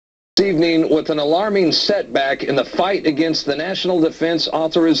evening with an alarming setback in the fight against the National Defense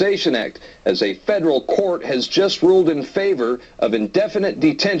Authorization Act, as a federal court has just ruled in favor of indefinite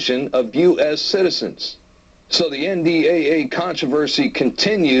detention of U.S. citizens. So the NDAA controversy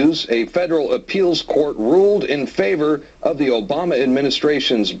continues. A federal appeals court ruled in favor of the Obama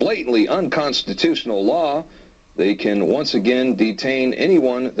administration's blatantly unconstitutional law. They can once again detain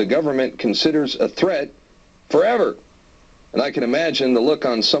anyone the government considers a threat forever. And I can imagine the look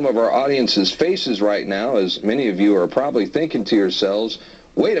on some of our audience's faces right now, as many of you are probably thinking to yourselves,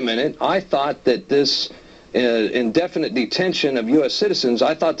 wait a minute, I thought that this indefinite detention of U.S. citizens,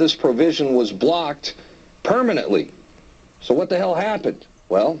 I thought this provision was blocked permanently. So what the hell happened?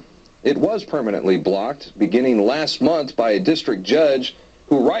 Well, it was permanently blocked beginning last month by a district judge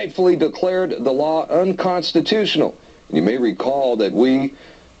who rightfully declared the law unconstitutional. You may recall that we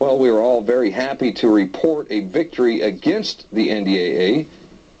were all very happy to report a victory against the NDAA.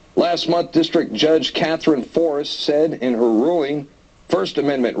 Last month, District Judge Catherine Forrest said in her ruling, First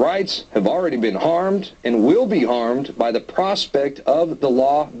Amendment rights have already been harmed and will be harmed by the prospect of the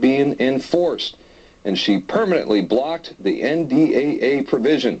law being enforced. And she permanently blocked the NDAA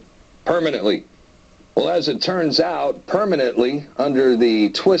provision. Permanently. Well, as it turns out, permanently under the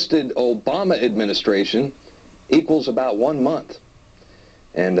twisted Obama administration equals about 1 month.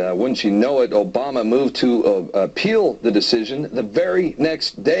 And wouldn't you know it, Obama moved to appeal the decision the very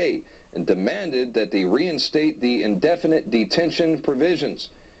next day and demanded that they reinstate the indefinite detention provisions.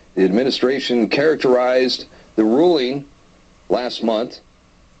 The administration characterized the ruling last month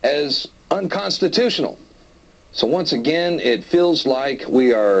as unconstitutional. So once again, it feels like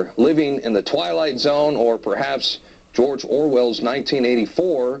we are living in the Twilight Zone, or perhaps George Orwell's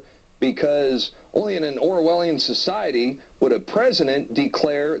 1984, because only in an Orwellian society would a president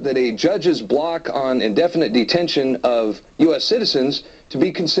declare that a judge's block on indefinite detention of U.S. citizens to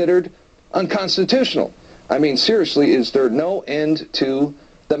be considered unconstitutional. I mean, seriously, is there no end to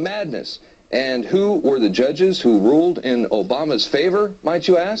the madness? And who were the judges who ruled in Obama's favor, might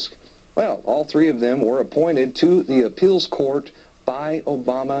you ask? Well, all three of them were appointed to the appeals court by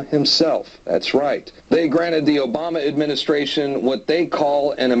Obama himself. That's right. They granted the Obama administration what they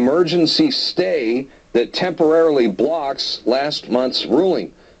call an emergency stay that temporarily blocks last month's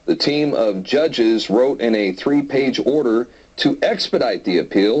ruling. The team of judges wrote in a 3-page order to expedite the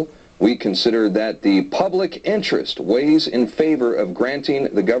appeal. We consider that the public interest weighs in favor of granting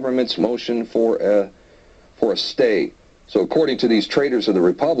the government's motion for a stay. So according to these traitors of the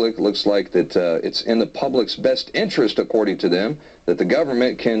Republic, it looks like that it's in the public's best interest, according to them, that the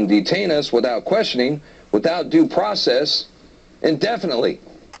government can detain us without questioning, without due process, indefinitely.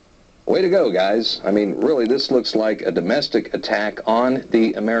 Way to go, guys. I mean, really, this looks like a domestic attack on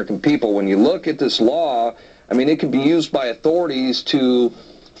the American people. When you look at this law, I mean, it can be used by authorities to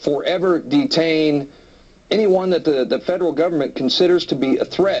forever detain anyone that the federal government considers to be a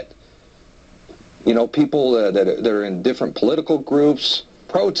threat. You know, people that are in different political groups,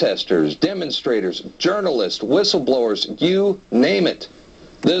 protesters, demonstrators, journalists, whistleblowers, you name it.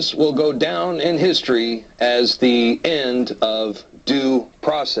 This will go down in history as the end of due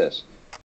process.